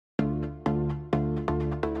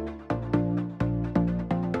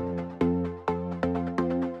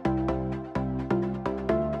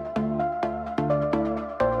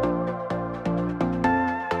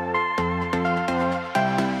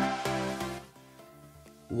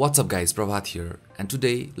What's up guys, Prabhat here, and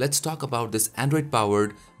today let's talk about this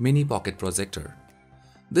Android-powered mini pocket projector.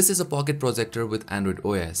 This is a pocket projector with Android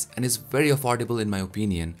OS and is very affordable in my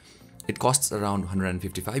opinion. It costs around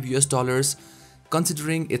 $155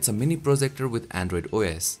 considering it's a mini projector with Android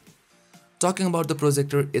OS. Talking about the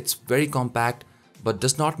projector, it's very compact but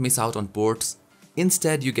does not miss out on ports.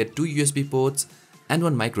 Instead, you get two USB ports and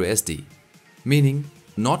one micro SD, meaning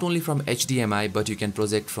not only from HDMI but you can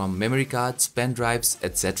project from memory cards, pen drives,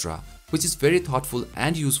 etc., which is very thoughtful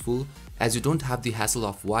and useful as you don't have the hassle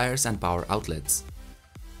of wires and power outlets.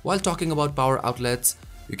 While talking about power outlets,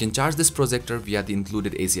 you can charge this projector via the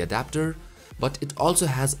included AC adapter, but it also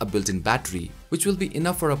has a built-in battery, which will be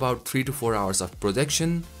enough for about 3 to 4 hours of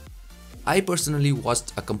projection. I personally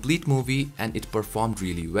watched a complete movie and it performed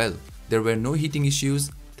really well. There were no heating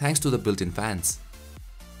issues thanks to the built-in fans.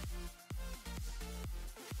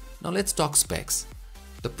 Now let's talk specs.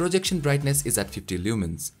 The projection brightness is at 50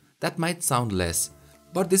 lumens. That might sound less,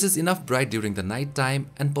 but this is enough bright during the night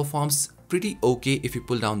time and performs pretty okay if you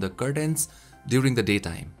pull down the curtains during the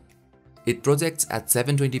daytime. It projects at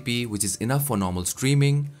 720p, which is enough for normal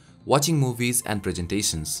streaming, watching movies and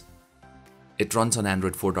presentations. It runs on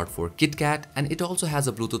Android 4.4 KitKat and it also has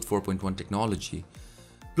a Bluetooth 4.1 technology.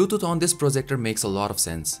 Bluetooth on this projector makes a lot of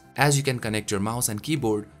sense as you can connect your mouse and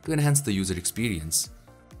keyboard to enhance the user experience.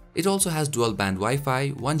 It also has dual band Wi-Fi,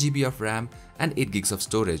 1 GB of RAM and 8 GB of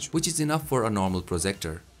storage, which is enough for a normal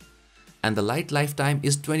projector. And the light lifetime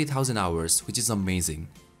is 20,000 hours, which is amazing.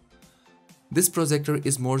 This projector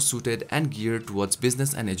is more suited and geared towards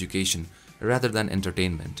business and education rather than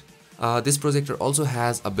entertainment. This projector also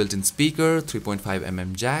has a built-in speaker,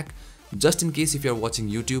 3.5mm jack, just in case if you are watching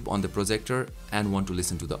YouTube on the projector and want to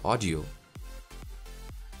listen to the audio.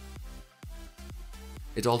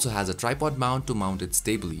 It also has a tripod mount to mount it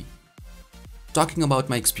stably. Talking about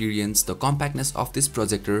my experience, the compactness of this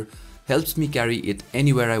projector helps me carry it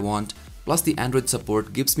anywhere I want, plus the Android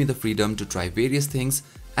support gives me the freedom to try various things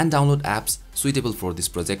and download apps suitable for this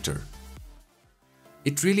projector.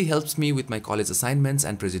 It really helps me with my college assignments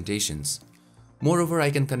and presentations. Moreover,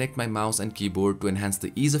 I can connect my mouse and keyboard to enhance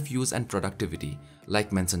the ease of use and productivity,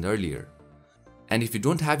 like mentioned earlier. And if you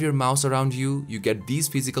don't have your mouse around you, you get these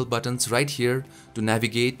physical buttons right here to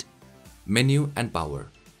navigate, menu and power.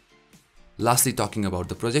 Lastly, talking about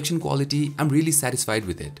the projection quality, I'm really satisfied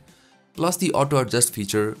with it. Plus the auto adjust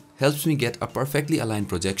feature helps me get a perfectly aligned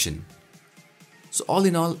projection. So all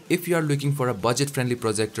in all, if you are looking for a budget-friendly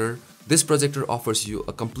projector, this projector offers you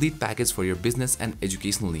a complete package for your business and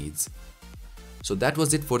educational needs. So that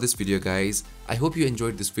was it for this video guys. I hope you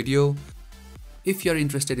enjoyed this video. If you are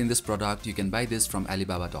interested in this product, you can buy this from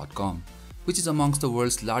ydv.prabhat, which is amongst the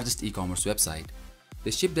world's largest e-commerce website. They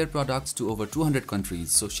ship their products to over 200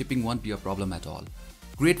 countries, so shipping won't be a problem at all.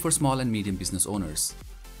 Great for small and medium business owners.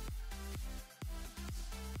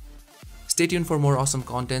 Stay tuned for more awesome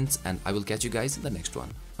contents and I will catch you guys in the next one.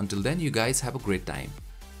 Until then, you guys have a great time.